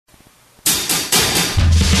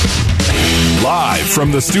Live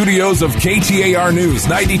from the studios of KTAR News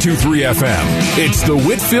 92.3 FM, it's the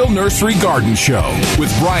Whitfill Nursery Garden Show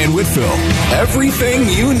with Brian Whitfill. Everything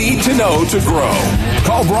you need to know to grow.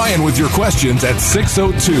 Call Brian with your questions at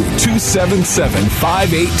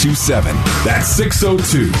 602-277-5827. That's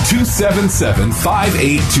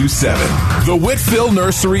 602-277-5827. The Whitfill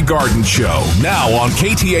Nursery Garden Show, now on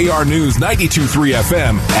KTAR News 92.3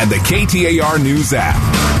 FM and the KTAR News app.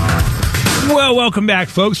 Well, welcome back,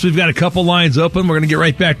 folks. We've got a couple lines open. We're going to get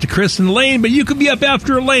right back to Chris and Elaine, but you can be up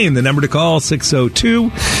after Elaine. The number to call,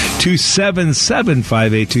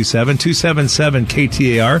 602-277-5827,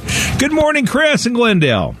 277-KTAR. Good morning, Chris in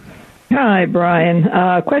Glendale. Hi, Brian.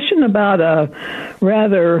 Question about a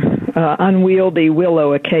rather unwieldy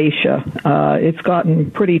willow acacia. It's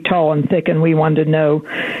gotten pretty tall and thick, and we wanted to know,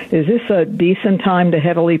 is this a decent time to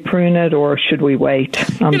heavily prune it, or should we wait?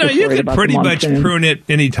 You could pretty much prune it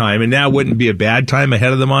any time, and now wouldn't be a bad time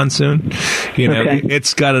ahead of the monsoon.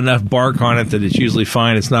 It's got enough bark on it that it's usually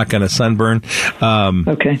fine. It's not going to sunburn.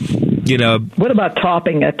 Okay. What about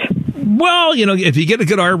topping it? Well, if you get a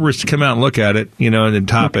good arborist to come out and look at it, and then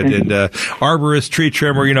top it, and arborist, tree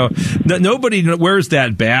trimmer, nobody wears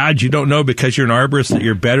that badge. You don't know because you're an arborist that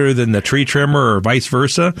you're better than the tree trimmer or vice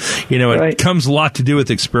versa. It comes a lot to do with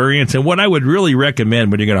experience. And what I would really recommend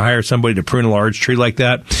when you're going to hire somebody to prune a large tree like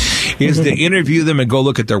that is to interview them and go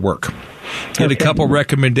look at their work. Get a couple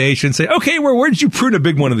recommendations. Say, okay, where did you prune a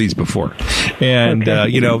big one of these before? And,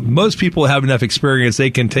 most people have enough experience.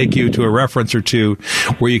 They can take you to a reference or two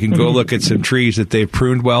where you can go look at some trees that they've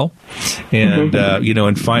pruned well and,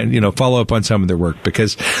 and find, follow up on some of their work,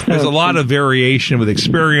 because there's a lot of variation with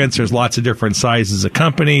experience. There's lots of different sizes of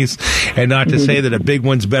companies, and not to say that a big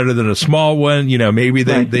one's better than a small one. Maybe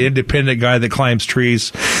the independent guy that climbs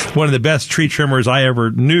trees, one of the best tree trimmers I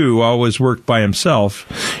ever knew always worked by himself,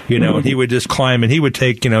 and he would just climb, and he would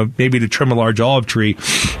take, maybe to trim a large olive tree,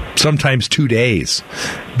 sometimes 2 days.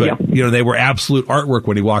 But, they were absolute artwork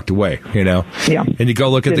when he walked away, Yeah. And you go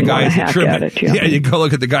look at the guys that trim it. You go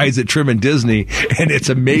look at the guys that trim in Disney, and it's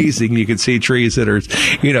amazing. You can see trees that are,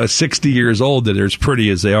 60 years old that are as pretty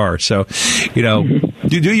as they are. So,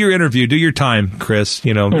 do your interview, do your time, Chris,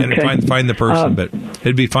 and find the person. But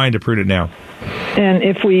it'd be fine to prune it now. And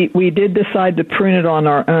if we did decide to prune it on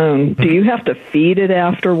our own, do you have to feed it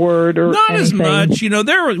afterward or not anything? As much.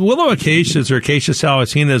 Willow acacias or Acacia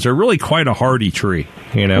salicinas are really quite a hardy tree,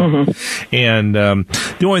 And the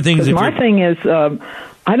only thing is... My thing is...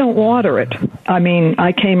 I don't water it. I mean,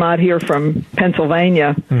 I came out here from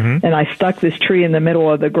Pennsylvania, and I stuck this tree in the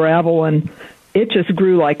middle of the gravel, and it just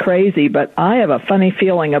grew like crazy. But I have a funny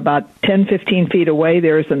feeling about 10, 15 feet away,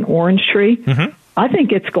 there's an orange tree. I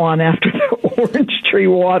think it's gone after the orange tree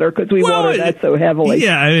water because we water that so heavily.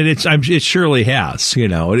 Yeah, I mean, it surely has,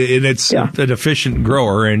 and it's an efficient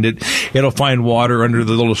grower, and it'll find water under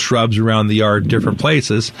the little shrubs around the yard, different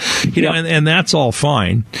places, and that's all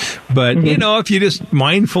fine. But, if you just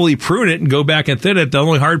mindfully prune it and go back and thin it, the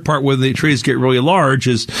only hard part when the trees get really large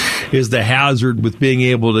is the hazard with being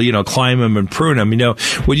able to, climb them and prune them.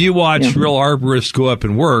 When you watch real arborists go up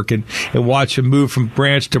and work and watch them move from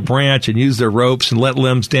branch to branch and use their ropes and let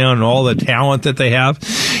limbs down and all the talent that they have,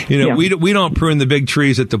 we don't prune the big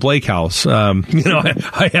trees at the Blake house.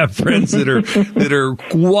 I have friends that are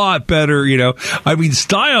a lot better. I mean,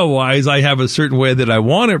 style wise, I have a certain way that I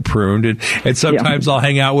want it pruned, and sometimes I'll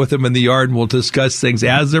hang out with them in the yard and we'll discuss things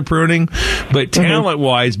as they're pruning. But talent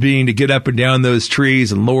wise, being to get up and down those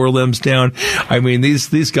trees and lower limbs down, I mean,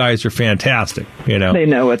 these guys are fantastic. They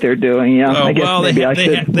know what they're doing. Yeah, I guess maybe I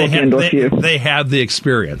should look into a few. They have the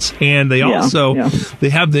experience, and they also they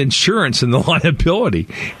have the insurance and the liability.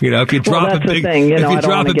 If you drop a big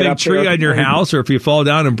tree on your house, or if you fall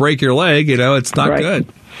down and break your leg, it's not good.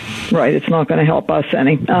 Right, it's not going to help us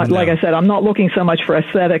any. No. Like I said, I'm not looking so much for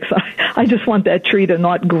aesthetics. I just want that tree to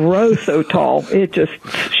not grow so tall. It just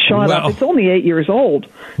shot up. It's only 8 years old.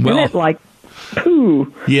 Isn't it like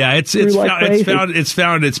poo? Yeah, it's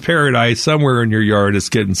found its paradise somewhere in your yard. It's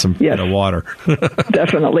getting some water.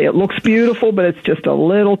 Definitely, it looks beautiful, but it's just a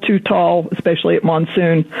little too tall, especially at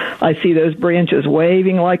monsoon. I see those branches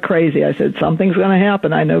waving like crazy. I said something's going to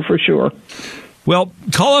happen. I know for sure. Well,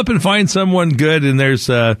 call up and find someone good, and there's,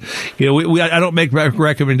 I don't make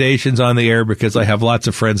recommendations on the air because I have lots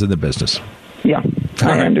of friends in the business. Yeah,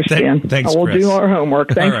 I understand. Thanks, We'll Chris. do our homework.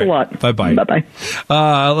 Thanks a lot. Bye-bye. Bye-bye.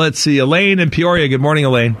 Let's see, Elaine in Peoria. Good morning,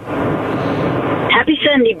 Elaine. Happy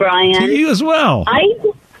Sunday, Brian. To you as well. I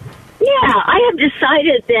have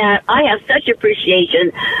decided that I have such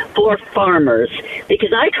appreciation for farmers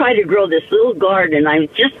because I try to grow this little garden. I'm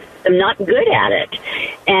just am not good at it.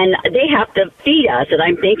 And they have to feed us, and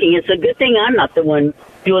I'm thinking it's a good thing I'm not the one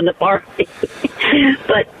doing the farming.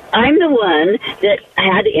 But I'm the one that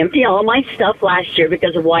had to empty all my stuff last year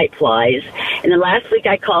because of white flies. And then last week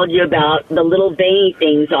I called you about the little veiny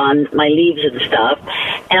things on my leaves and stuff.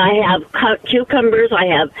 And I have cucumbers, I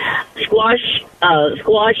have squash,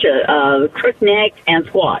 crookneck, and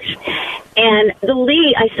squash. And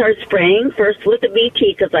the I started spraying first with the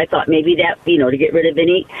BT because I thought maybe that, to get rid of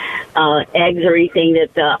any eggs or anything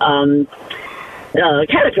that the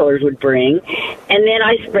caterpillars would bring, and then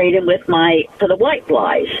I sprayed them for the white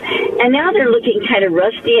flies, and now they're looking kind of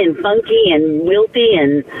rusty and funky and wilty,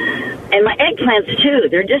 and my eggplants too.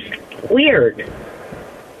 They're just weird.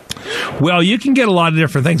 Well, you can get a lot of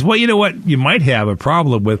different things. Well, you know what you might have a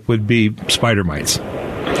problem with would be spider mites.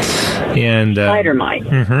 And spider mites.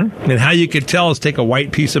 Mm-hmm. And how you could tell is take a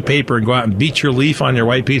white piece of paper and go out and beat your leaf on your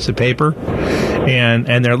white piece of paper,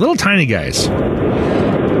 and they're little tiny guys.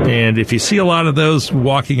 And if you see a lot of those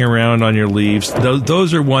walking around on your leaves,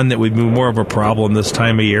 those are one that would be more of a problem this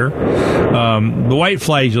time of year. The white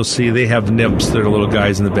flies you'll see, they have nymphs that are little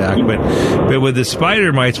guys in the back. But with the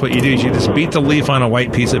spider mites, what you do is you just beat the leaf on a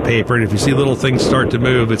white piece of paper, and if you see little things start to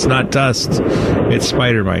move, it's not dust, it's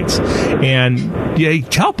spider mites. And you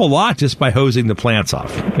help a lot just by hosing the plants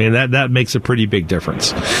off. I mean, that makes a pretty big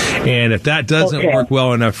difference. And if that doesn't work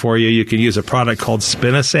well enough for you, you can use a product called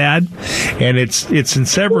Spinosad, and it's in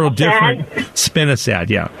several different Spinosad,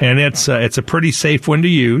 yeah, and it's a pretty safe one to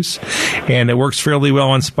use, and it works fairly well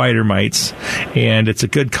on spider mites, and it's a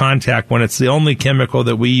good contact when it's the only chemical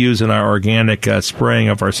that we use in our organic spraying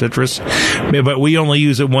of our citrus, but we only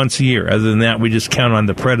use it once a year. Other than that, we just count on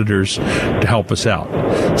the predators to help us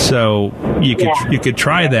out. So you could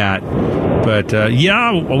try that. But,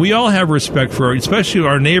 we all have respect for, especially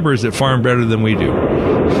our neighbors that farm better than we do.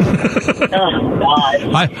 Oh, God. The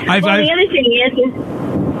other thing is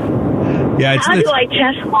how do I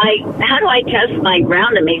test my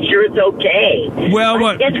ground to make sure it's okay?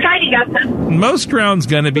 Well, it's kind of got most ground's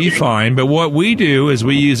going to be fine, but what we do is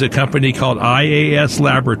we use a company called IAS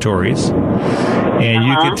Laboratories. And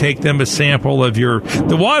you can take them a sample of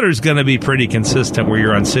the water's going to be pretty consistent where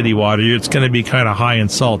you're on city water. It's going to be kind of high in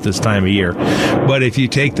salt this time of year. But if you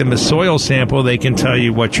take them a soil sample, they can tell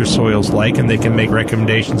you what your soil's like, and they can make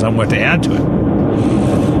recommendations on what to add to it.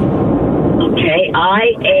 Okay,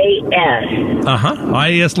 IAS.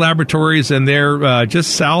 IAS Laboratories, and they're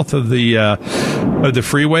just south of the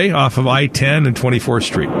freeway off of I-10 and 24th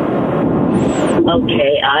Street.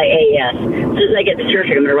 Okay, IAS. As soon as I get to church,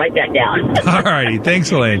 I'm going to write that down. All righty.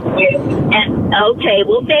 Thanks, Elaine. Okay,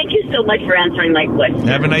 well, thank you so much for answering my question.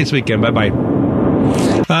 Have a nice weekend.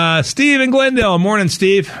 Bye-bye. Steve in Glendale. Morning,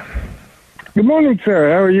 Steve. Good morning,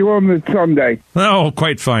 sir. How are you on this Sunday? Oh,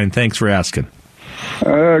 quite fine. Thanks for asking.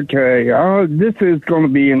 Okay. This is going to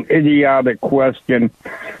be an idiotic question.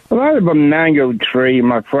 I have a mango tree in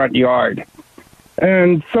my front yard,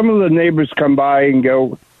 and some of the neighbors come by and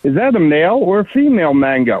go, "Is that a male or a female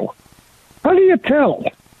mango?" How do you tell?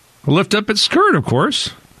 Lift up its skirt, of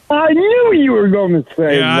course. I knew you were going to say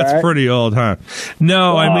that. Yeah, that's pretty old, huh?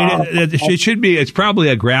 No, I mean, it should be, it's probably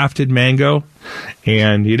a grafted mango.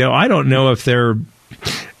 And, I don't know if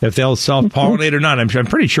they'll self-pollinate or not. I'm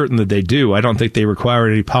pretty certain that they do. I don't think they require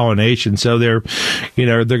any pollination. So they're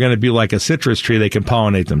going to be like a citrus tree. They can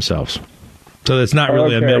pollinate themselves. So it's not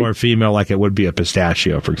really a male or female like it would be a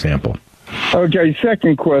pistachio, for example. Okay,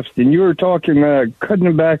 second question. You were talking,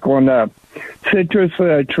 cutting back on citrus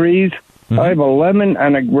trees. Mm-hmm. I have a lemon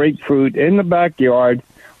and a grapefruit in the backyard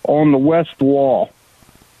on the west wall.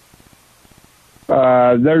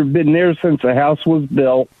 They've been there since the house was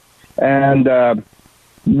built, and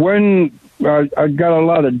when I got a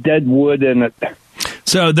lot of dead wood in it.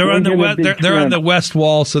 So they're on the west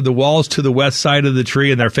wall. So the wall's to the west side of the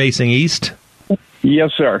tree, and they're facing east.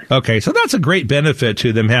 Yes, sir. Okay, so that's a great benefit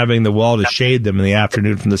to them, having the wall to shade them in the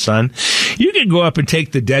afternoon from the sun. You can go up and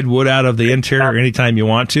take the dead wood out of the interior anytime you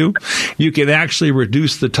want to. You can actually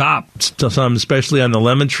reduce the top to some, especially on the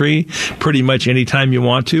lemon tree, pretty much anytime you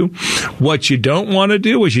want to. What you don't want to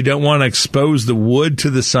do is you don't want to expose the wood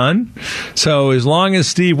to the sun. So as long as,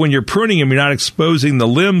 Steve, when you're pruning them, you're not exposing the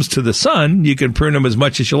limbs to the sun, you can prune them as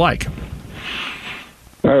much as you like.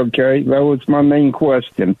 Okay, that was my main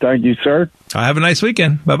question. Thank you, sir. Have a nice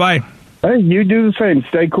weekend. Bye-bye. Hey, you do the same.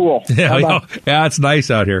 Stay cool. Yeah, it's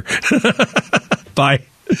nice out here. Bye.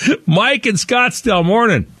 Mike in Scottsdale,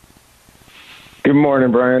 morning. Good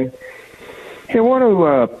morning, Brian. Hey, I want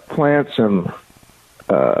to plant some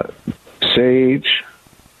sage,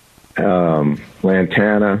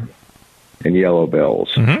 lantana, and yellow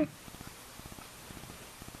bells. Mm-hmm.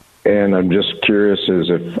 And I'm just curious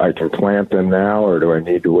as if I can plant them now, or do I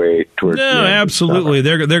need to wait towards the end absolutely. of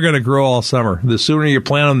the summer? They're going to grow all summer. The sooner you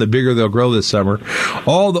plant them, the bigger they'll grow this summer.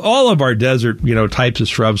 All of our desert, types of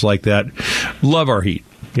shrubs like that love our heat.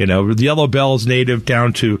 The yellow bell is native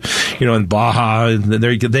down to, in Baja, and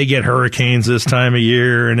they get hurricanes this time of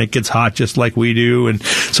year, and it gets hot just like we do. And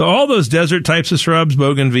so all those desert types of shrubs,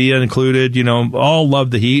 bougainvillea included, all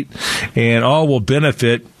love the heat, and all will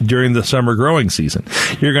benefit during the summer growing season.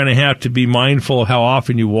 You're going to have to be mindful of how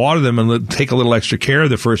often you water them and take a little extra care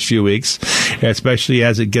the first few weeks, especially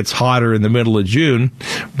as it gets hotter in the middle of June.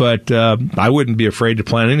 But I wouldn't be afraid to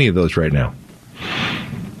plant any of those right now.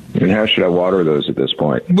 And how should I water those at this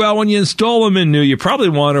point? Well, when you install them in new, you probably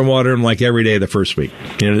want to water them like every day the first week.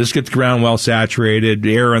 Just get the ground well saturated,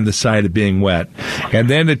 air on the side of being wet. And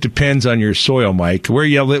then it depends on your soil, Mike. Where are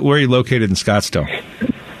you located in Scottsdale?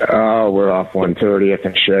 Oh, we're off 130th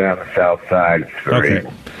and shit on the south side. Okay.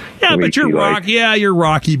 Yeah, but you're rocky. Yeah, you're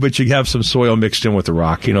rocky, but you have some soil mixed in with the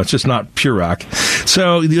rock. It's just not pure rock.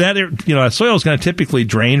 So that soil is going to typically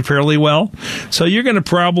drain fairly well. So you're going to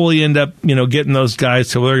probably end up getting those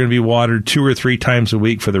guys so they're going to be watered 2 or 3 times a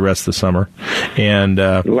week for the rest of the summer. And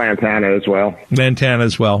lantana as well.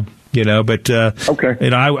 But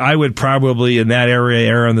okay. I would probably in that area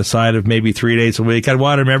err on the side of maybe 3 days a week. I'd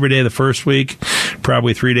water them every day the first week,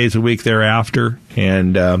 probably 3 days a week thereafter.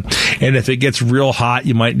 And if it gets real hot,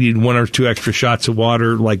 you might need 1 or 2 extra shots of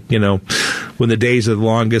water, like when the days are the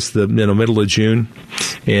longest, the middle of June.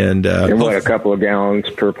 And what, a couple of gallons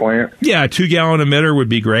per plant? Yeah, a 2-gallon emitter would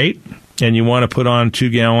be great, and you want to put on 2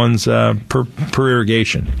 gallons per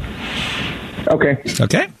irrigation. Okay.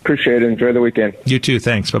 Appreciate it. Enjoy the weekend. You too.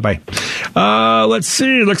 Thanks. Bye-bye. Let's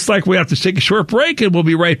see. Looks like we have to take a short break, and we'll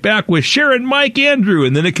be right back with Sharon, Mike, Andrew,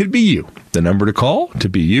 and then it could be you. The number to call to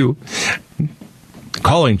be you.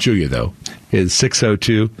 Calling Julia, though, is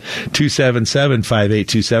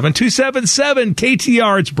 602-277-5827. 277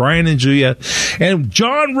 KTR. It's Brian and Julia. And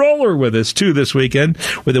John Roller with us, too, this weekend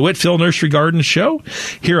with the Whitfill Nursery Garden Show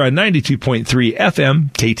here on 92.3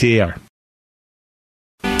 FM KTR.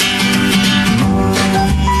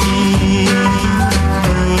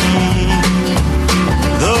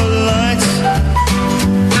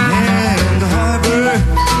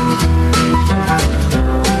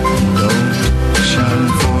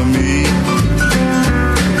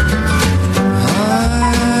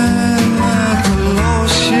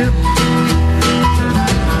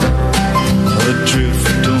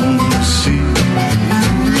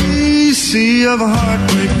 Of a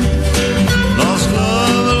heartbreak, lost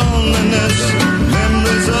love, loneliness,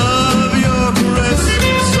 memories of your caress,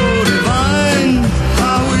 so divine.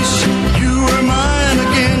 I wish you were mine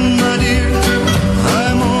again, my dear.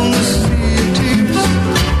 I'm on the sea of tears,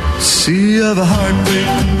 sea of a heartbreak.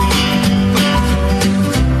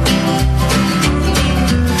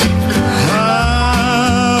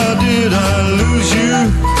 How did I lose you?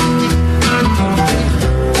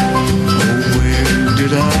 Oh, where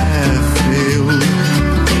did I?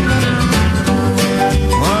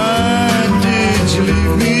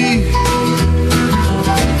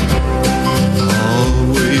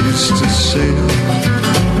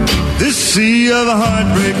 Sea of a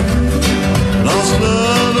heartbreak, lost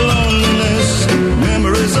love, loneliness,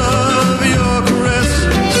 memories of your caress,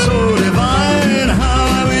 so divine. How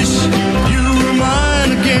I wish you were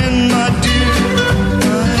mine again, my dear.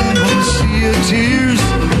 I'm on a sea of tears,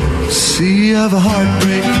 sea of a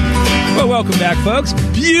heartbreak. Well, welcome back, folks.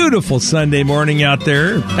 Beautiful Sunday morning out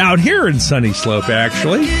here in Sunny Slope,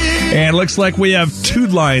 actually. And it looks like we have 2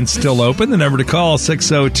 lines still open. The number to call,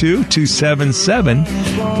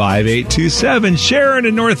 602-277-5827. Sharon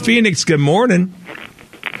in North Phoenix, good morning.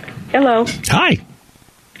 Hello. Hi.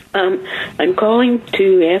 I'm calling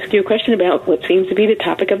to ask you a question about what seems to be the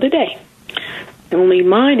topic of the day. Only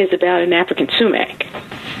mine is about an African sumac.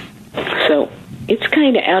 So it's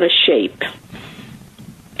kind of out of shape.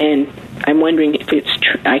 And I'm wondering if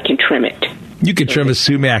I can trim it. You could trim a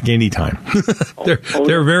sumac anytime.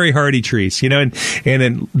 They're very hardy trees, and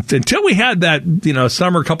until we had that,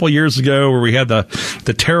 summer a couple of years ago where we had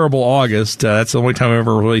the terrible August, that's the only time I've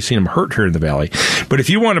ever really seen them hurt here in the valley. But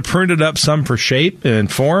if you want to prune it up some for shape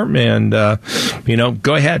and form and, go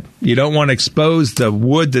ahead. You don't want to expose the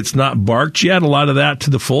wood that's not barked yet, a lot of that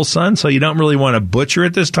to the full sun. So you don't really want to butcher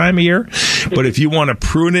it this time of year. But if you want to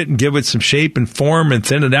prune it and give it some shape and form and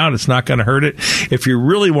thin it out, it's not going to hurt it. If you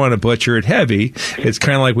really want to butcher it heavy, it's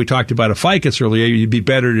kind of like we talked about a ficus earlier. You'd be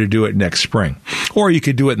better to do it next spring, or you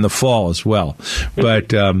could do it in the fall as well.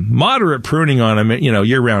 But moderate pruning on them,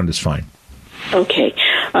 year round is fine. Okay,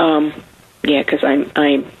 because I'm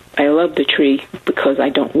I love the tree because I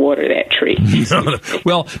don't water that tree.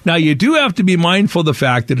 Well, now you do have to be mindful of the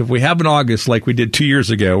fact that if we have an August like we did 2 years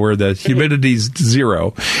ago where the humidity's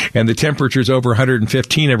 0 and the temperature's over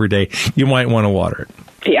 115 every day, you might want to water it.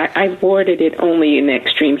 Yeah, I've watered it only in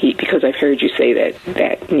extreme heat because I've heard you say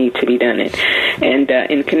that needs to be done. And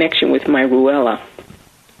in connection with my ruella,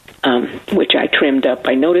 which I trimmed up,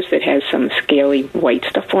 I noticed it has some scaly white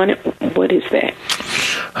stuff on it. What is that?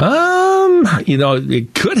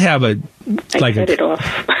 It could have a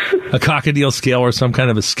cockatiel scale or some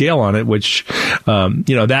kind of a scale on it, which,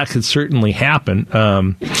 that could certainly happen.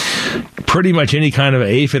 Pretty much any kind of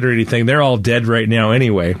aphid or anything, they're all dead right now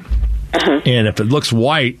anyway. Uh-huh. And if it looks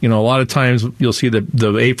white, a lot of times you'll see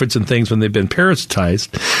the aphids and things when they've been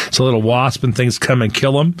parasitized. So little wasp and things come and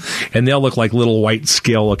kill them, and they'll look like little white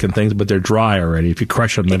scale-looking things, but they're dry already. If you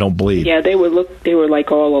crush them, they don't bleed. Yeah, they were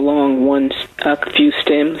like all along a few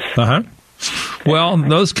stems. Uh-huh. Well,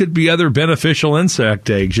 those could be other beneficial insect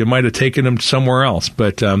eggs. You might have taken them somewhere else.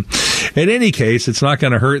 But in any case, it's not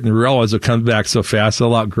going to hurt, and the ruellas will come back so fast,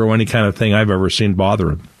 they'll outgrow any kind of thing I've ever seen bother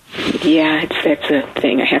them. Yeah, that's a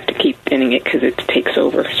thing. I have to keep thinning it because it takes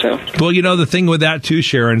over. So. Well, the thing with that too,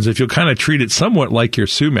 Sharon, is if you'll kind of treat it somewhat like your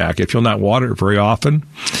sumac, if you'll not water it very often,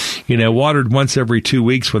 watered once every 2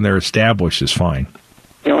 weeks when they're established is fine.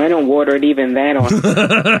 No, I don't water it even that often.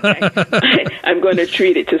 I'm going to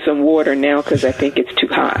treat it to some water now because I think it's too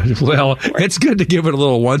hot. Well, it's good to give it a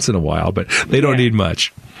little once in a while, but they don't need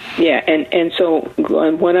much. Yeah, and so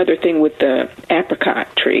one other thing with the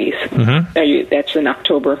apricot trees, that's an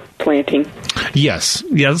October planting? Yes.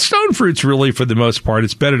 Yeah, the stone fruits really, for the most part,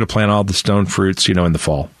 it's better to plant all the stone fruits, in the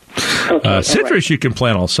fall. Okay, citrus you can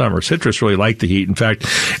plant all summer. Citrus really like the heat. In fact,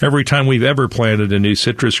 every time we've ever planted a new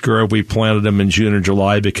citrus grove, we planted them in June or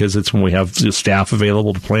July because it's when we have the staff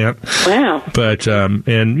available to plant. Wow. But,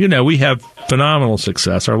 we have phenomenal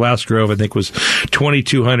success. Our last grove, I think, was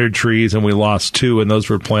 2,200 trees, and we lost 2, and those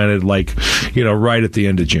were planted right at the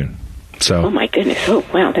end of June. So. Oh, my goodness. Oh,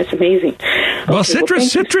 wow, that's amazing. Well,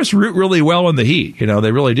 citrus root really well in the heat.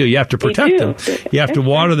 They really do. You have to protect them. You have to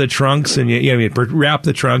water the trunks, and you wrap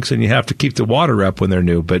the trunks, and you have to keep the water up when they're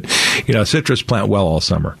new. But, citrus plant well all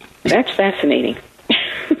summer. That's fascinating.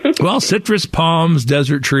 Well, citrus, palms,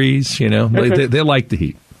 desert trees, they like the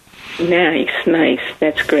heat. Nice.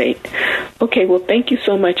 That's great. Okay, well, thank you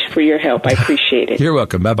so much for your help. I appreciate it. You're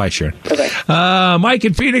welcome. Bye-bye, Sharon. Bye-bye. Mike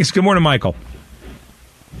in Phoenix. Good morning, Michael.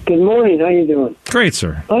 Good morning. How you doing? Great,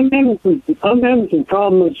 sir. I'm having some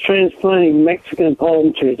problems transplanting Mexican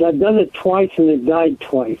palm trees. I've done it twice, and they've died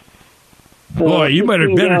twice. Boy, you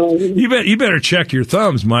better check your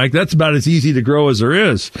thumbs, Mike. That's about as easy to grow as there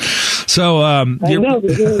is. So I know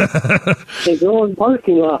they grow in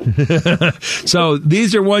parking lots. So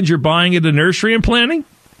these are ones you're buying at a nursery and planting?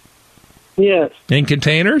 Yes. In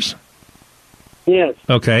containers? Yes.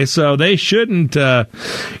 Okay, so they shouldn't,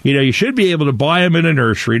 you should be able to buy them in a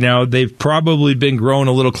nursery. Now, they've probably been grown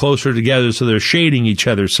a little closer together, so they're shading each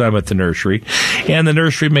other some at the nursery. And the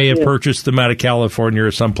nursery may have purchased them out of California or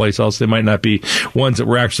someplace else. They might not be ones that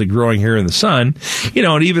we're actually growing here in the sun.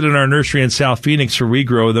 And even in our nursery in South Phoenix where we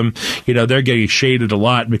grow them, they're getting shaded a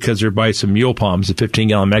lot because they're by some mule palms, the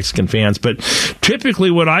 15-gallon Mexican fans. But typically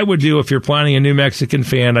what I would do if you're planting a new Mexican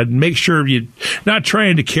fan, I'd make sure you're not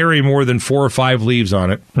trying to carry more than 4 or 5 leaves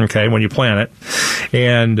on it, okay, when you plant it.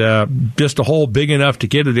 And just a hole big enough to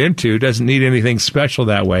get it into. Doesn't need anything special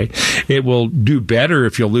that way. It will do better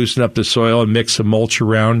if you'll loosen up the soil and mix some mulch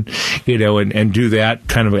around, and do that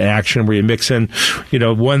kind of action where you mix in,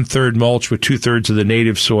 1/3 mulch with 2/3 of the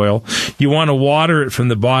native soil. You want to water it from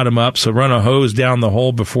the bottom up, so run a hose down the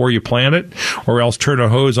hole before you plant it, or else turn a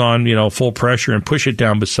hose on, full pressure and push it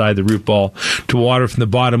down beside the root ball to water from the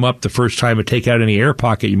bottom up the first time and take out any air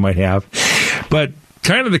pocket you might have. But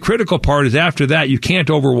kind of the critical part is after that, you can't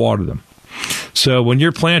overwater them. So when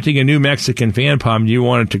you're planting a new Mexican fan palm, you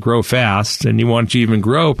want it to grow fast, and you want it to even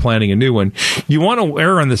grow planting a new one. You want to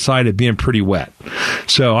err on the side of being pretty wet.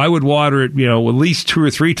 So I would water it, at least 2 or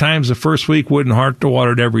 3 times the first week. Wouldn't hurt to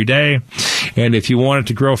water it every day. And if you want it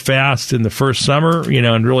to grow fast in the first summer,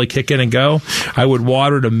 and really kick in and go, I would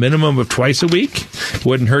water it a minimum of twice a week.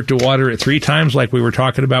 Wouldn't hurt to water it 3 times like we were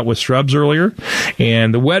talking about with shrubs earlier.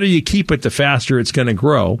 And the wetter you keep it, the faster it's going to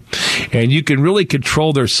grow. And you can really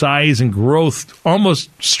control their size and growth almost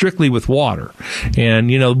strictly with water. And,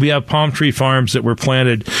 we have palm tree farms that were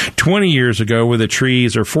planted 20 years ago where the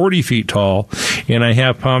trees are 40 feet tall. And I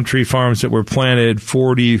have palm tree farms that were planted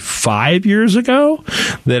 45 years ago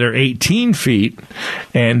that are 18 feet,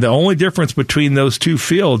 and the only difference between those two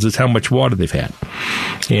fields is how much water they've had.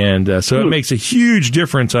 And so it makes a huge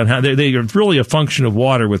difference on how they are really a function of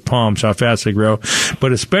water with palms, how fast they grow,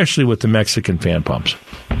 but especially with the Mexican fan palms.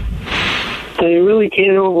 So you really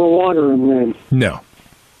can't overwater them then? No.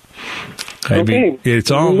 I mean, it's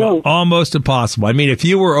almost impossible. I mean, if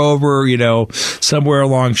you were over, somewhere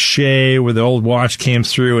along Shea where the old wash came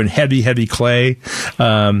through and heavy clay,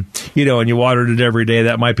 and you watered it every day,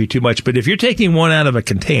 that might be too much. But if you're taking one out of a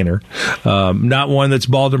container, not one that's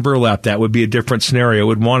balled and burlap, that would be a different scenario. It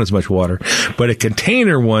wouldn't want as much water. But a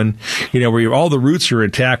container one, where all the roots are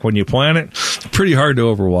intact when you plant it, it's pretty hard to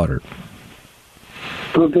overwater.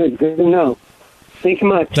 Oh, good to know. Thanks so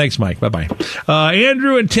much. Thanks, Mike. Bye-bye.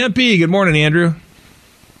 Andrew in Tempe. Good morning, Andrew.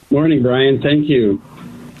 Morning, Brian. Thank you.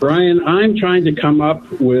 Brian, I'm trying to come up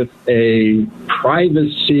with a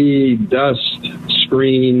privacy dust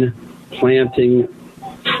screen planting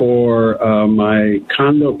for my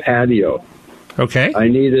condo patio. Okay.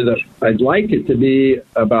 I'd like it to be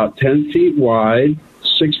about 10 feet wide,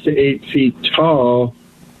 6 to 8 feet tall,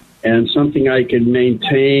 and something I can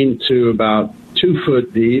maintain to about 2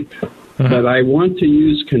 foot deep. But I want to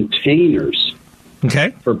use containers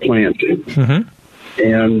for planting.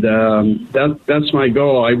 And that's my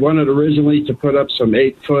goal. I wanted originally to put up some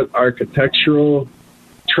 8-foot architectural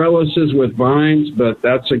trellises with vines, but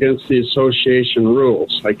that's against the association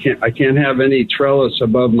rules. I can't have any trellis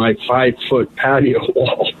above my 5-foot patio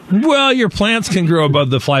wall. Well, your plants can grow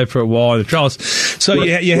above the 5-foot wall and the trellis. So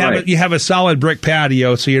you have a solid brick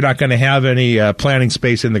patio, so you're not going to have any planting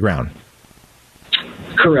space in the ground.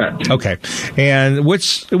 Correct. Okay. And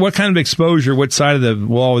what kind of exposure, what side of the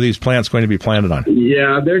wall are these plants going to be planted on?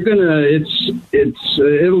 Yeah, it'll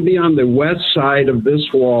be on the west side of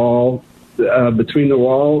this wall, between the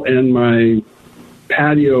wall and my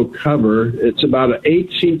patio cover. It's about an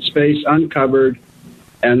 8 feet space uncovered,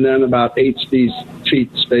 and then about 8 feet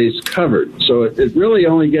space covered. So it really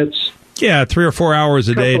only gets 3 or 4 hours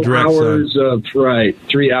a day. 3 hours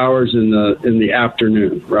in the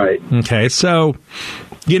afternoon. Right. Okay. So,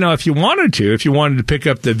 if you wanted to pick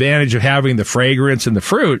up the advantage of having the fragrance and the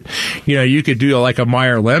fruit, you could do like a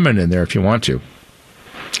Meyer lemon in there if you want to.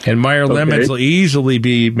 And Meyer lemons will easily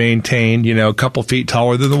be maintained, a couple feet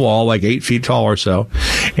taller than the wall, like 8 feet tall or so.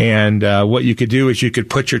 And what you could do is you could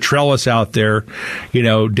put your trellis out there,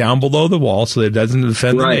 down below the wall so that it doesn't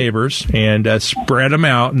offend the neighbors, and spread them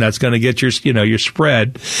out, and that's going to get your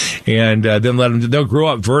spread. And then they'll grow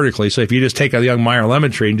up vertically. So if you just take a young Meyer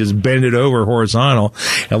lemon tree and just bend it over horizontal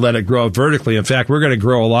and let it grow up vertically. In fact, we're going to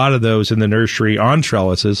grow a lot of those in the nursery on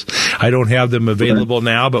trellises. I don't have them available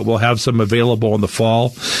now, but we'll have some available in the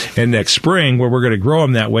fall and next spring, where we're going to grow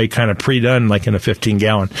them that way, kind of pre-done, like in a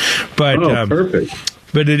 15-gallon. But perfect.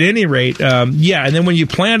 But at any rate, and then when you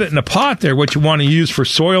plant it in a pot there, what you want to use for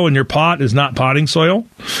soil in your pot is not potting soil.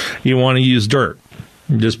 You want to use dirt.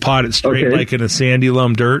 Just pot it straight like in a sandy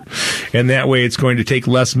loam dirt, and that way it's going to take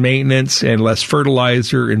less maintenance and less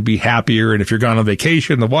fertilizer and be happier. And if you're gone on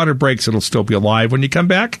vacation, the water breaks, it'll still be alive when you come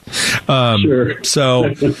back. Sure. So,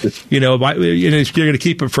 if you're going to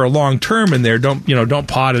keep it for a long term in there, don't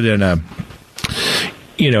pot it in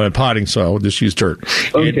in potting soil. Just use dirt.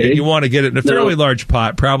 And you want to get it in a fairly large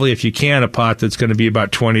pot, probably if you can, a pot that's going to be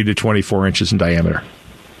about 20 to 24 inches in diameter.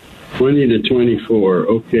 20 to 24.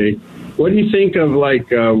 Okay. What do you think of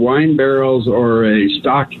wine barrels or a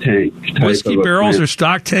stock tank? Whiskey barrels or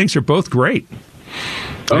stock tanks are both great.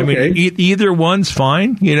 I mean, either one's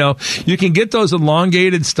fine. You can get those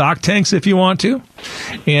elongated stock tanks if you want to.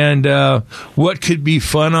 And what could be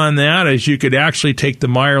fun on that is you could actually take the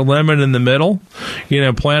Meyer lemon in the middle,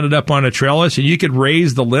 plant it up on a trellis, and you could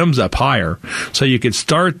raise the limbs up higher. So you could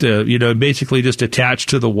start basically just attach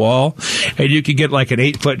to the wall, and you could get like an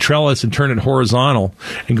 8-foot trellis and turn it horizontal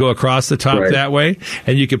and go across the top that way.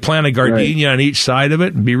 And you could plant a gardenia on each side of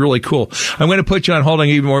it and be really cool. I'm going to put you on hold and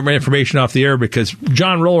give you more information off the air because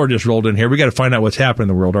John Roller just rolled in here. We got to find out what's happening in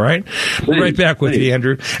the world, all right? We'll be right back with you,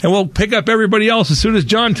 Andrew. And we'll pick up everybody else as soon as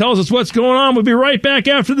John tells us what's going on. We'll be right back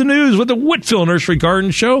after the news with the Whitfill Nursery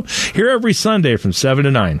Garden Show here every Sunday from 7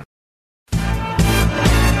 to 9.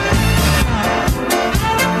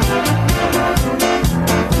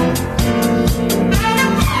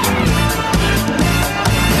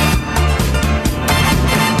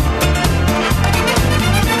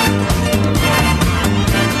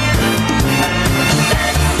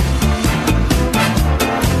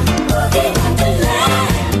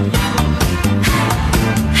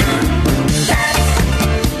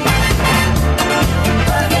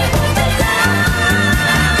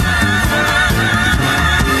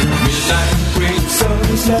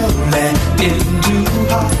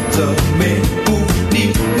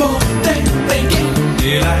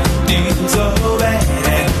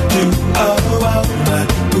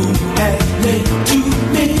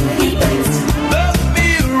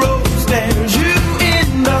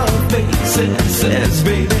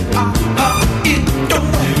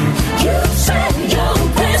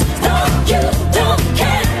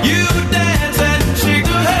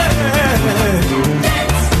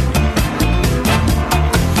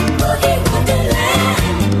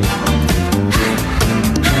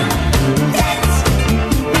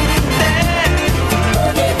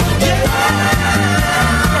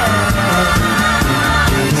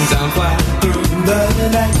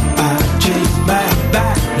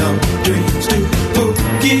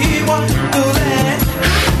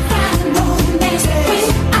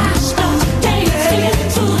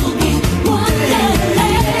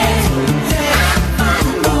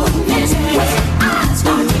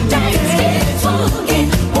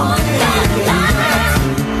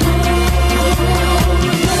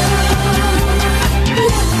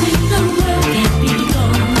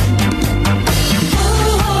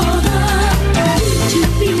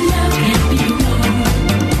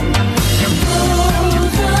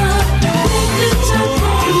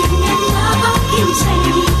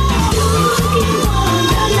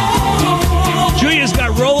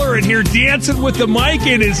 here dancing with the mic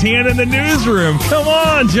in his hand in the newsroom. Come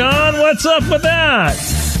on, John. What's up with that?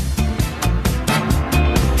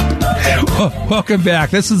 Welcome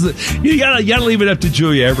back. You gotta leave it up to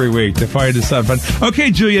Julia every week to find us something fun.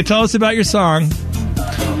 Okay, Julia, tell us about your song.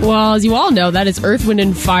 Well, as you all know, that is Earth, Wind,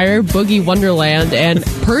 and Fire, Boogie Wonderland. And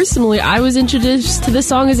personally, I was introduced to this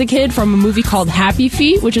song as a kid from a movie called Happy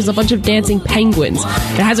Feet, which is a bunch of dancing penguins.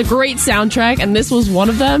 It has a great soundtrack, and this was one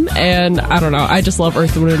of them. And I don't know, I just love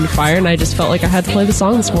Earth, Wind, and Fire, and I just felt like I had to play the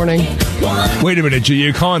song this morning. Wait a minute, Julia,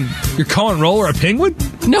 you're calling Roller a penguin?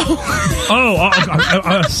 No.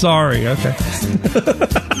 Sorry. Okay.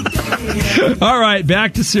 All right,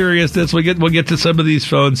 back to seriousness. We'll get to some of these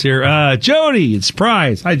phones here. Jody, it's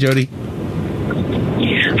Surprise. Hi, Jody.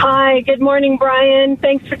 Hi, good morning, Brian.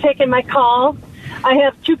 Thanks for taking my call. I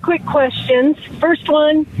have two quick questions. First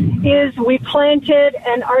one is we planted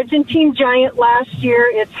an Argentine giant last year.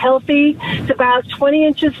 It's healthy. It's about 20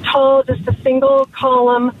 inches tall, just a single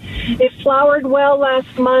column. It flowered well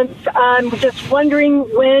last month. I'm just wondering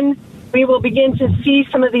when we will begin to see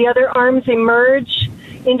some of the other arms emerge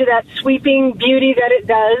into that sweeping beauty that it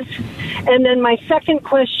does. And then my second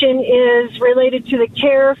question is related to the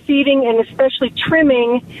care, feeding, and especially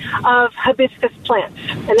trimming of hibiscus plants.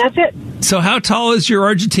 And that's it. So how tall is your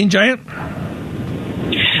Argentine giant?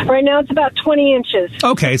 Right now it's about 20 inches.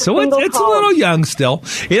 Okay, so it's a little young still.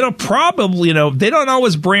 It'll probably, they don't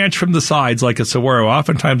always branch from the sides like a saguaro.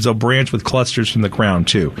 Oftentimes they'll branch with clusters from the ground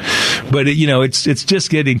too. But, it's just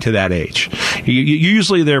getting to that age.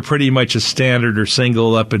 Usually they're pretty much a standard or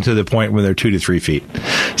single up until the point where they're 2 to 3 feet.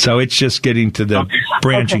 So it's just getting to the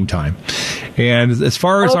branching time. And as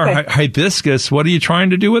far as our hibiscus, what are you trying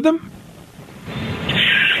to do with them?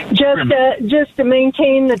 Just to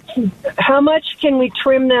maintain how much can we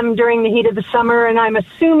trim them during the heat of the summer? And I'm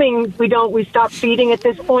assuming we stop feeding at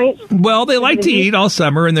this point. Well, they like to eat all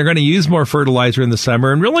summer, and they're going to use more fertilizer in the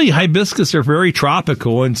summer. And really, hibiscus are very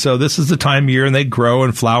tropical, and so this is the time of year, and they grow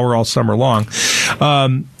and flower all summer long.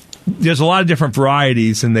 There's a lot of different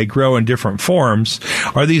varieties, and they grow in different forms.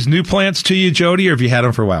 Are these new plants to you, Jody, or have you had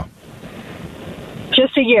them for a while?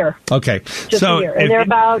 Just a year. Okay. Just a year. And they're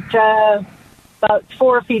about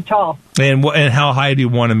 4 feet tall. And how high do you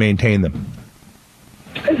want to maintain them?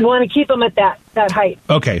 I want to keep them at that height.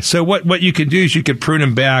 Okay, so what you can do is you can prune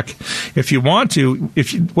them back if you want to.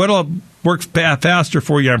 What'll work faster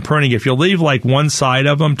for you on pruning, if you'll leave like one side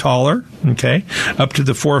of them taller, okay, up to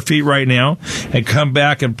the 4 feet right now, and come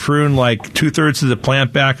back and prune like 2/3 of the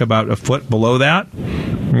plant back about a foot below that,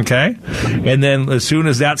 okay, and then as soon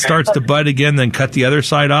as that starts to bud again, then cut the other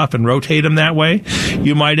side off and rotate them that way.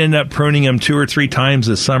 You might end up pruning them 2 or 3 times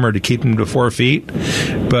this summer to keep them to 4 feet,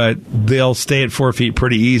 but they'll stay at 4 feet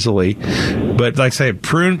pretty easily. But like I say,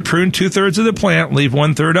 prune 2/3 of the plant, leave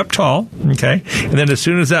 1/3 up tall, okay, and then as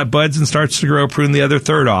soon as that buds and starts to grow, prune the other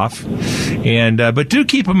third off. And but do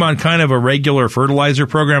keep them on kind of a regular fertilizer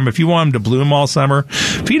program. If you want them to bloom all summer,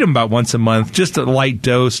 feed them about once a month, just a light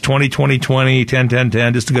dose, 20-20-20,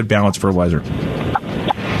 10-10-10, just a good balanced fertilizer.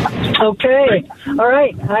 Okay. All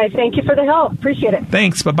right. I thank you for the help. Appreciate it.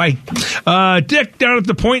 Thanks. Bye-bye. Dick down at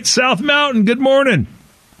the Point South Mountain. Good morning.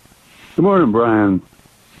 Good morning, Brian.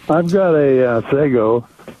 I've got a sago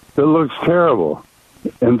that looks terrible.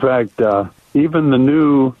 In fact, even the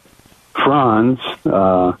new fronds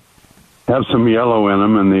have some yellow in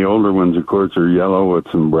them, and the older ones, of course, are yellow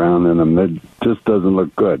with some brown in them. It just doesn't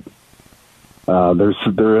look good.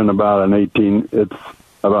 They're in about it's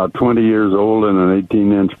about 20 years old in an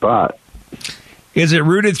 18-inch pot. Is it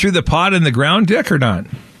rooted through the pot in the ground, Dick, or not?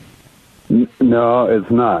 No,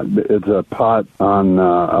 it's not. It's a pot on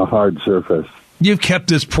a hard surface. You've kept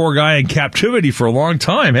this poor guy in captivity for a long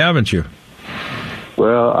time, haven't you?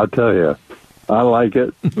 Well, I'll tell you, I like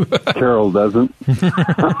it. Carol doesn't.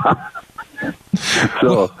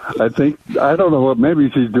 So I don't know maybe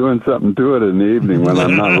she's doing something to it in the evening when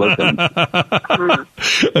I'm not looking.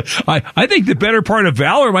 I think the better part of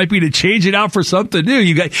valor might be to change it out for something new.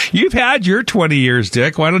 You've had your 20 years,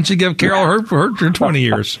 Dick. Why don't you give Carol her 20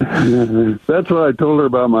 years? That's what I told her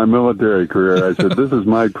about my military career. I said, this is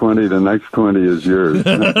my 20, the next 20 is yours.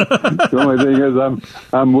 The only thing is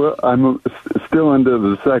I'm still into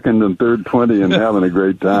the second and third 20 and having a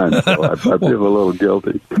great time. So I feel a little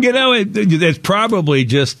guilty. It's probably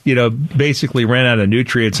just, basically ran out of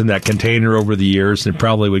nutrients in that container over the years, and it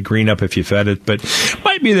probably would green up if you fed it, but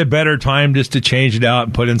might be the better time just to change it out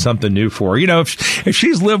and put in something new for her. If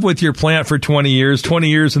she's lived with your plant for 20 years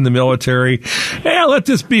in the military, let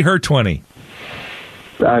this be her 20.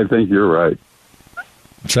 I think you're right.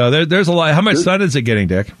 So there's a lot. How much sun is it getting,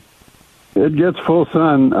 Dick? It gets full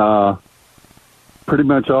sun pretty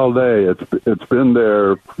much all day. It's been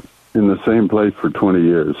there in the same place for 20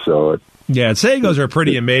 years. So yeah, sagos are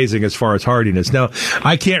pretty amazing as far as hardiness. Now,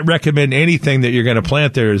 I can't recommend anything that you're going to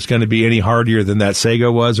plant there is going to be any hardier than that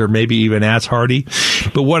sago was, or maybe even as hardy.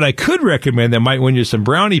 But what I could recommend that might win you some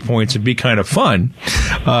brownie points and be kind of fun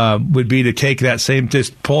would be to take that same,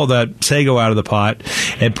 just pull that sago out of the pot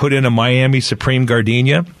and put in a Miami Supreme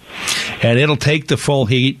Gardenia. And it'll take the full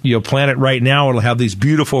heat. You'll plant it right now. It'll have these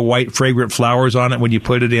beautiful white, fragrant flowers on it when you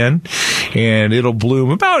put it in. And it'll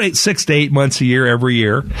bloom about 6 to 8 months a year, every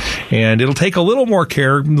year. And it'll take a little more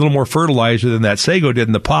care, a little more fertilizer than that sago did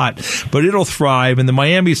in the pot. But it'll thrive. And the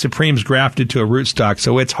Miami Supreme's grafted to a rootstock,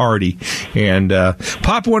 so it's hardy. And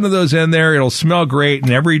pop one of those in there. It'll smell great.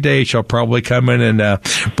 And every day she'll probably come in and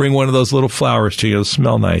bring one of those little flowers to you. It'll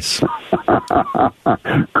smell nice.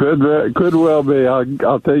 Could well be.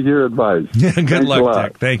 I'll take your advice. Good luck,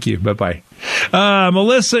 Tech. Thank you. Bye-bye.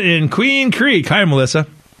 Melissa in Queen Creek. Hi, Melissa.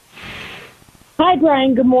 Hi,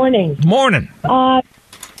 Brian. Good morning. Morning. I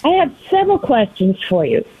have several questions for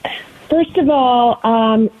you. First of all,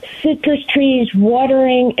 citrus trees,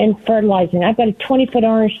 watering and fertilizing. I've got a 20-foot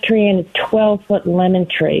orange tree and a 12-foot lemon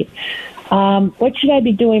tree. What should I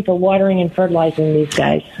be doing for watering and fertilizing these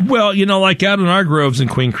guys? Well, like out in our groves in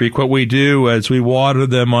Queen Creek, what we do is we water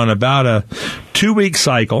them on about a 2-week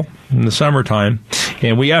cycle in the summertime.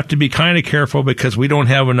 And we have to be kind of careful because we don't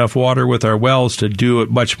have enough water with our wells to do it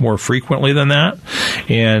much more frequently than that.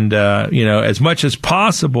 And, as much as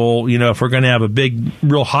possible, if we're going to have a big,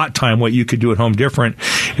 real hot time, what you could do at home different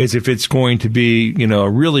is if it's going to be, a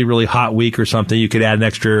really, really hot week or something, you could add an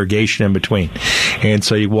extra irrigation in between. And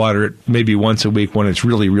so you water it maybe once a week when it's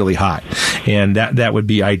really, really hot. And that would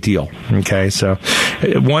be ideal. Okay. So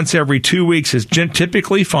once every 2 weeks is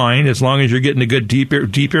typically fine as long as you're getting a good deep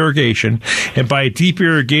irrigation. And by deep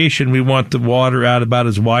irrigation, we want the water out about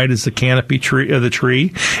as wide as the canopy of the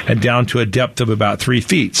tree and down to a depth of about 3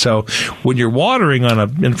 feet. So when you're watering on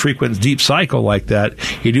an infrequent deep cycle like that,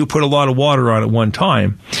 you do put a lot of water on at one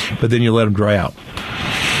time, but then you let them dry out.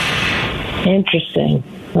 Interesting.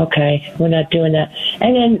 Okay, we're not doing that.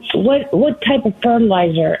 And then what type of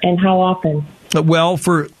fertilizer and how often? Well,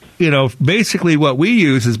 basically what we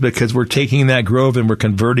use is because we're taking that grove and we're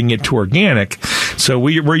converting it to organic. So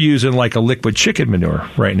we're using like a liquid chicken manure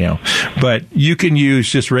right now. But you can use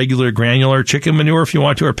just regular granular chicken manure if you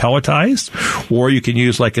want to, or pelletized, or you can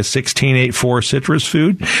use like a 16-8-4 citrus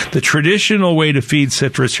food. The traditional way to feed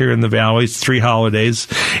citrus here in the valley is 3 holidays,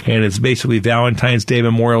 and it's basically Valentine's Day,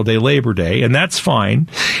 Memorial Day, Labor Day, and that's fine.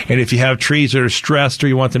 And if you have trees that are stressed or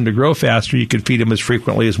you want them to grow faster, you can feed them as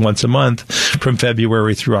frequently as once a month from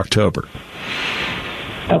February through October.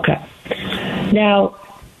 Okay. Now,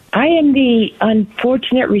 I am the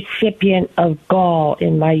unfortunate recipient of gall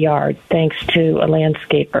in my yard, thanks to a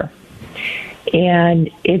landscaper. And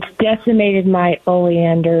it's decimated my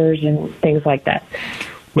oleanders and things like that.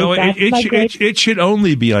 Well, it should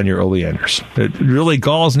only be on your oleanders. It really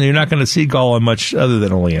galls, and you're not going to see gall on much other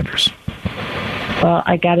than oleanders. Well,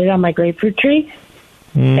 I got it on my grapefruit tree,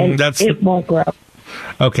 and it won't grow.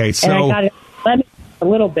 Okay, so... And I got it a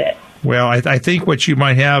little bit. Well, I think what you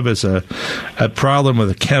might have is a problem with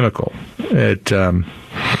a chemical at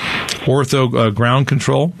Ortho Ground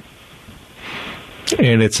Control.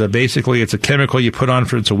 And it's basically a chemical you put on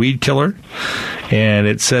it's a weed killer, and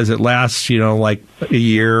it says it lasts like a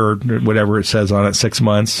year or whatever it says on it, 6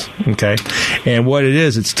 months. Okay, and what it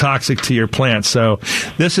is, it's toxic to your plants. So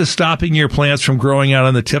this is stopping your plants from growing out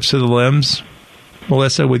on the tips of the limbs,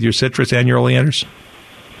 Melissa, with your citrus and your oleanders.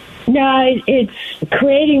 No, it's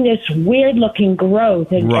creating this weird-looking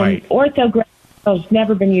growth, and Ortho Ground Control's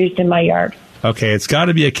never been used in my yard. Okay, it's got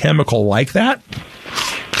to be a chemical like that.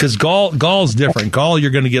 Because gall's different. Gall, you're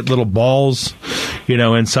going to get little balls,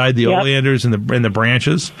 inside the oleanders and the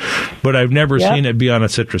branches. But I've never seen it be on a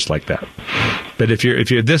citrus like that. But if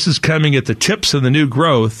this is coming at the tips of the new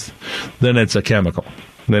growth, then it's a chemical.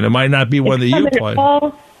 Then it might not be one that you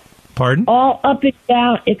apply. Pardon? All up and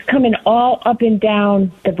down. It's coming all up and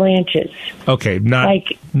down the branches. Okay,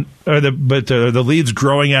 are the leaves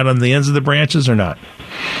growing out on the ends of the branches or not?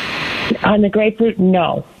 On the grapefruit,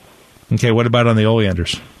 no. Okay, what about on the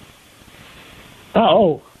oleanders?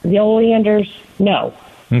 Oh, the oleanders, no.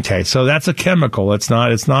 Okay, so that's a chemical. This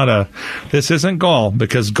isn't gall,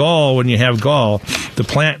 because gall, when you have gall, the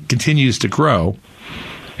plant continues to grow,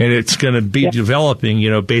 and it's going to be developing,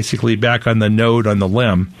 basically back on the node on the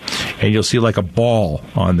limb, and you'll see like a ball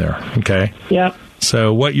on there, okay? Yep.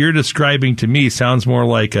 So what you're describing to me sounds more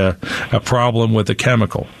like a problem with a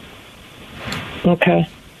chemical. Okay.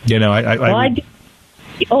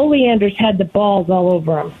 The oleanders had the balls all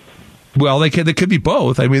over them. Well, they could be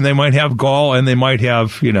both. I mean, they might have gall and they might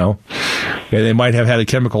have, Okay, they might have had a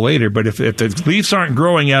chemical later, but if the leaves aren't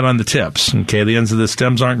growing out on the tips, okay, the ends of the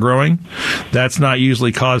stems aren't growing, that's not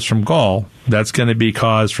usually caused from gall. That's going to be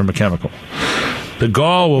caused from a chemical. The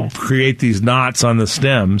gall will create these knots on the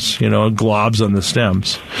stems, globs on the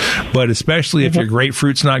stems. But especially if your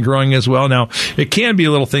grapefruit's not growing as well. Now, it can be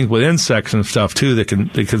little things with insects and stuff, too, that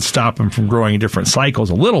can stop them from growing in different cycles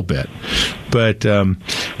a little bit. But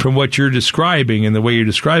from what you're describing and the way you're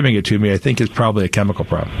describing it to me, I think it's probably a chemical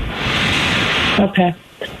problem. Okay.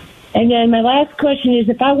 And then my last question is,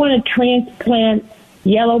 if I want to transplant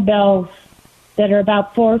yellow bells that are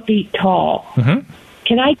about 4 feet tall,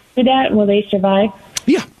 can I do that? Will they survive?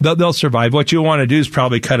 Yeah, they'll survive. What you'll want to do is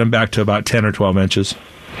probably cut them back to about 10 or 12 inches.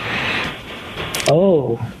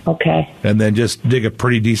 Oh, okay. And then just dig a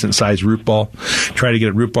pretty decent-sized root ball. Try to get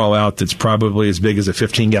a root ball out that's probably as big as a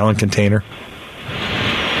 15-gallon container.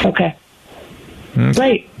 Okay.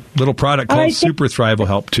 Great. Little product called Super Thrive will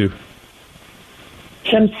help, too.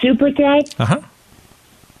 Some Super Thrive? Uh-huh.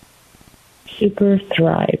 Super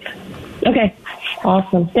Thrive. Okay.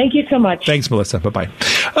 Awesome. Thank you so much. Thanks, Melissa. Bye-bye.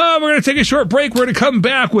 We're going to take a short break. We're going to come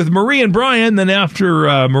back with Marie and Brian. Then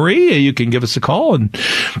after Marie, you can give us a call. And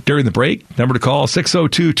during the break, number to call,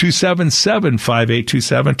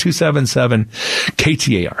 602-277-5827,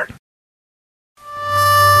 277-KTAR.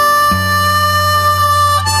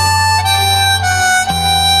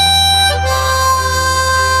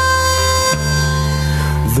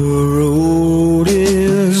 The road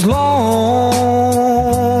is long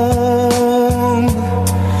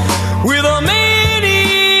with a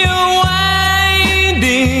many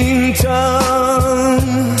winding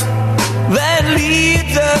tongue that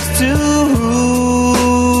leads us to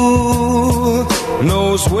who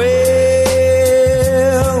knows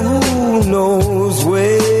where, who knows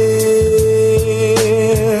where.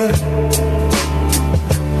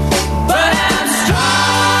 But I'm strong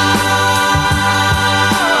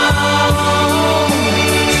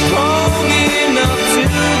enough to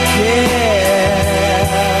carry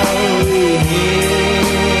him.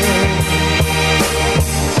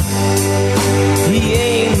 He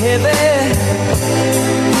ain't heavy.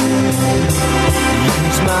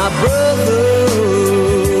 He's my brother.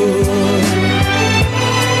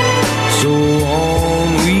 So on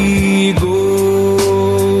we go.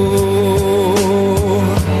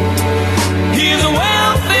 His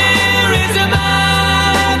welfare is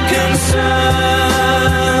my concern.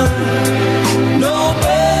 No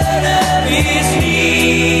burden is he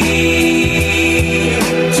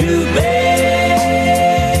to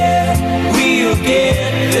bear. We'll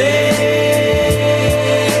get there.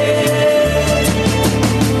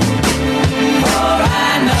 For I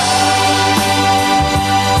know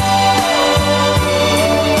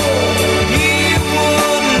he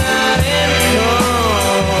would not encumber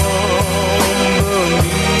me.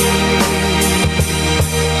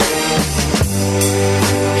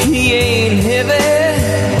 He ain't heavy.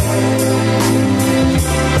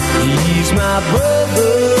 He's my brother.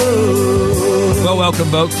 Well, welcome,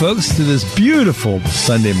 folks, to this beautiful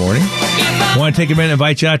Sunday morning. I want to take a minute and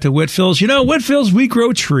invite you out to Whitfill's. Whitfill's, we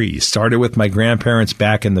grow trees. Started with my grandparents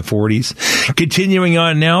back in the 40s. Continuing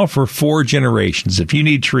on now for 4 generations. If you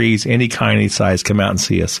need trees, any kind, any size, come out and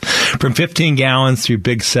see us. From 15 gallons through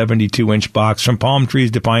big 72-inch box, from palm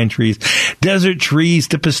trees to pine trees, desert trees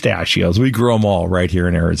to pistachios. We grow them all right here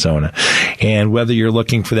in Arizona. And whether you're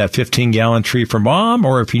looking for that 15-gallon tree for mom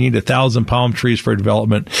or if you need 1,000 palm trees for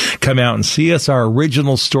development, come out and see us. Our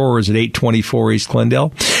original store is at 824 East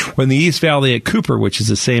Glendale. We're in the East Valley at Cooper, which is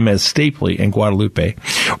the same as Stapley in Guadalupe,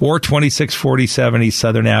 or 2647 East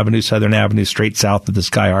Southern Avenue straight south of the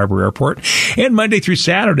Sky Harbor Airport. And Monday through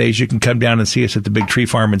Saturdays, you can come down and see us at the Big Tree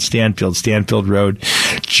Farm in Stanfield Road,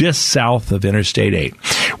 just south of Interstate 8.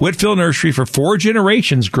 Whitfill Nursery for 4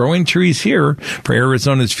 generations, growing trees here for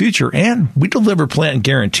Arizona's future, and we deliver plant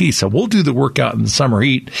guarantee, so we'll do the work out in the summer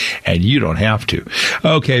heat, and you don't have to.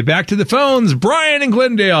 Okay, back to the phones. Brian in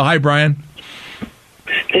Glendale. Hi, Brian.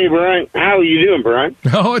 Hey, Brian. How are you doing, Brian?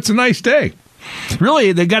 Oh, it's a nice day.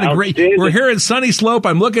 Really, they got a great... We're here in Sunny Slope.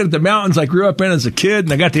 I'm looking at the mountains I grew up in as a kid,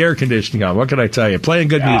 and I got the air conditioning on. What can I tell you? Playing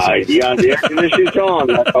good music. Yeah, the air conditioning's on.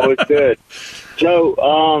 That's always good. So,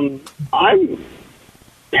 I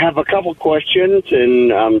have a couple questions,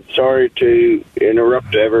 and I'm sorry to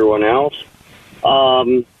interrupt everyone else.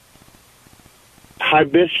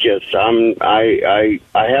 Hibiscus. I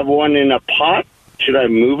have one in a pot. Should I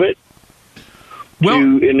move it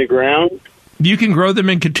in the ground? You can grow them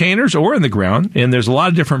in containers or in the ground, and there's a lot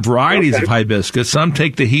of different varieties of hibiscus. Some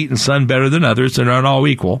take the heat and sun better than others. They're not all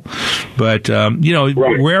equal. But,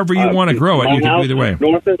 wherever you want to grow it, you can do either way.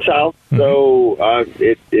 North and south, so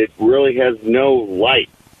it really has no light.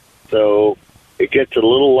 so it gets a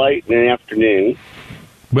little light in the afternoon.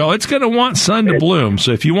 Well, it's going to want sun to bloom.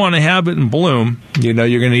 So if you want to have it in bloom, you're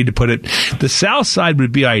going to need to put it. The south side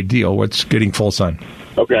would be ideal. What's getting full sun?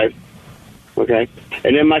 Okay.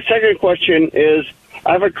 And then my second question is,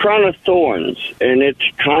 I have a crown of thorns, and it's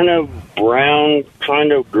kind of brown,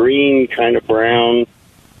 kind of green, kind of brown.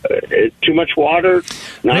 Too much water?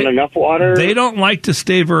 Not enough water? They don't like to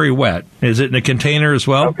stay very wet. Is it in a container as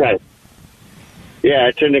well? Okay. Yeah,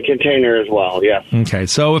 it's in a container as well, yes. Okay,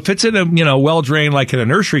 so if it's in a well-drained, like in a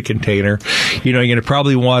nursery container, you're going to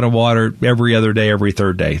probably want to water every other day, every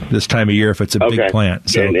third day, this time of year if it's a big plant.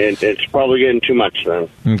 So and it's probably getting too much then.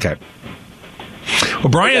 Okay. Well,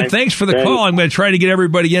 Brian, thanks for the call. I'm going to try to get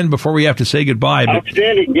everybody in before we have to say goodbye.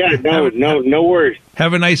 Outstanding. Yeah, no worries.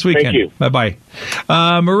 Have a nice weekend. Thank you.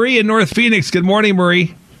 Bye-bye. Marie in North Phoenix. Good morning,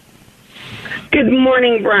 Marie. Good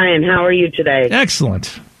morning, Brian. How are you today?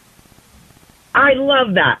 Excellent. I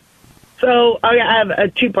love that. So I have a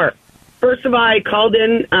two-part. First of all, I called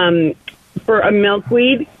in for a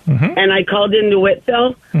milkweed, and I called into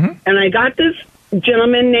Whitfill, and I got this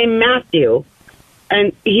gentleman named Matthew,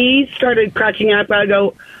 and he started cracking up. I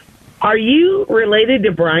go, "Are you related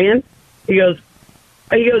to Brian?" He goes,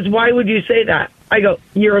 "Why would you say that?" I go,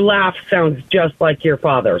 "Your laugh sounds just like your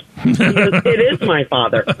father's." He goes, "It is my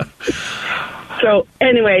father." So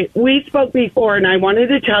anyway, we spoke before, and I wanted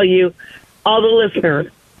to tell you, all the listeners,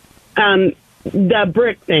 the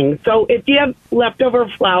brick thing. So if you have leftover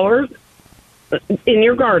flowers in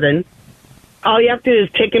your garden, all you have to do is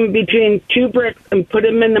take them between two bricks and put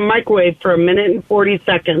them in the microwave for 1 minute and 40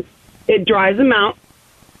 seconds. It dries them out,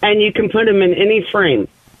 and you can put them in any frame.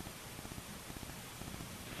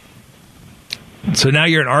 So now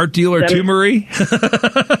you're an art dealer too, Marie?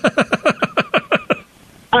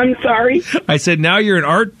 I'm sorry? I said now you're an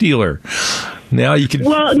art dealer. Now you can...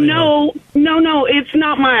 Well, no, it's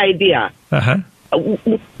not my idea.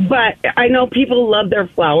 But I know people love their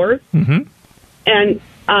flowers. And,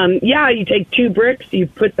 you take two bricks, you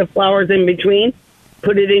put the flowers in between,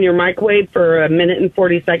 put it in your microwave for 1 minute and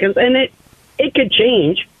 40 seconds, and it could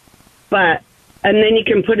change, and then you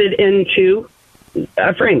can put it into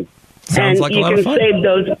a frame. Sounds like a lot of fun. And you can save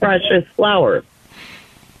those precious flowers.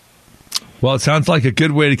 Well, it sounds like a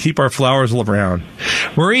good way to keep our flowers around.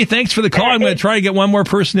 Marie, thanks for the call. I'm going to try to get one more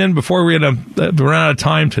person in before we run out of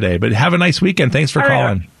time today. But have a nice weekend. Thanks for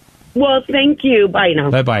calling. Right. Well, thank you. Bye now.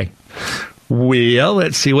 Bye-bye. Well,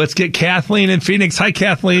 let's see. Let's get Kathleen in Phoenix. Hi,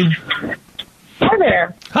 Kathleen. Hi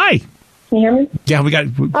there. Hi. Can you hear me? Yeah, we got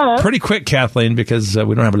pretty quick, Kathleen, because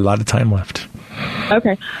we don't have a lot of time left.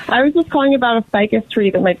 Okay. I was just calling about a ficus tree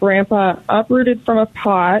that my grandpa uprooted from a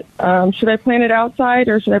pot. Should I plant it outside,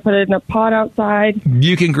 or should I put it in a pot outside?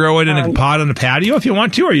 You can grow it in a pot on the patio if you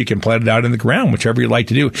want to, or you can plant it out in the ground, whichever you'd like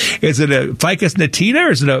to do. Is it a ficus nativa,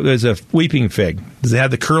 or is it a weeping fig? Does it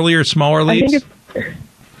have the curlier, smaller leaves? I think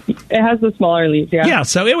it has the smaller leaves, yeah. Yeah,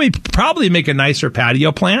 so it would probably make a nicer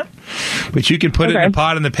patio plant. But you can put it in a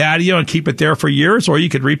pot in the patio and keep it there for years, or you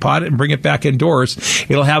could repot it and bring it back indoors.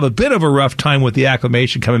 It'll have a bit of a rough time with the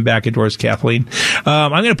acclimation coming back indoors, Kathleen.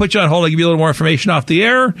 I'm going to put you on hold. I'll give you a little more information off the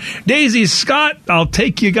air. Daisy, Scott, I'll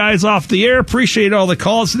take you guys off the air. Appreciate all the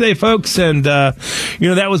calls today, folks. And,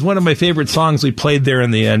 that was one of my favorite songs we played there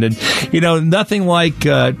in the end. And, nothing like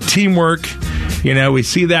teamwork. We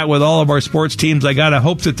see that with all of our sports teams. I got to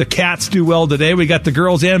hope that the Cats do well today. We got the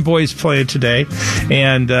girls and boys playing today.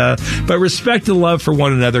 But respect and love for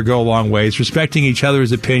one another go a long ways. Respecting each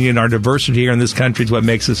other's opinion, our diversity here in this country is what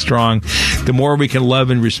makes us strong. The more we can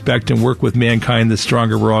love and respect and work with mankind, the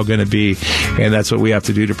stronger we're all going to be. And that's what we have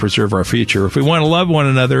to do to preserve our future. If we want to love one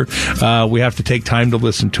another, we have to take time to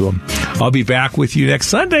listen to them. I'll be back with you next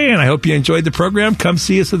Sunday, and I hope you enjoyed the program. Come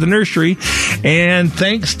see us at the nursery. And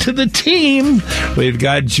thanks to the team, we've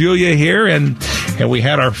got Julia here, and we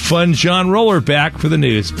had our fun John Roller back for the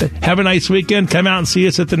news. Have a nice weekend. Come out and see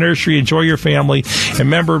us at the nursery. Enjoy your family. And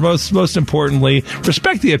remember, most importantly,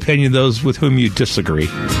 respect the opinion of those with whom you disagree.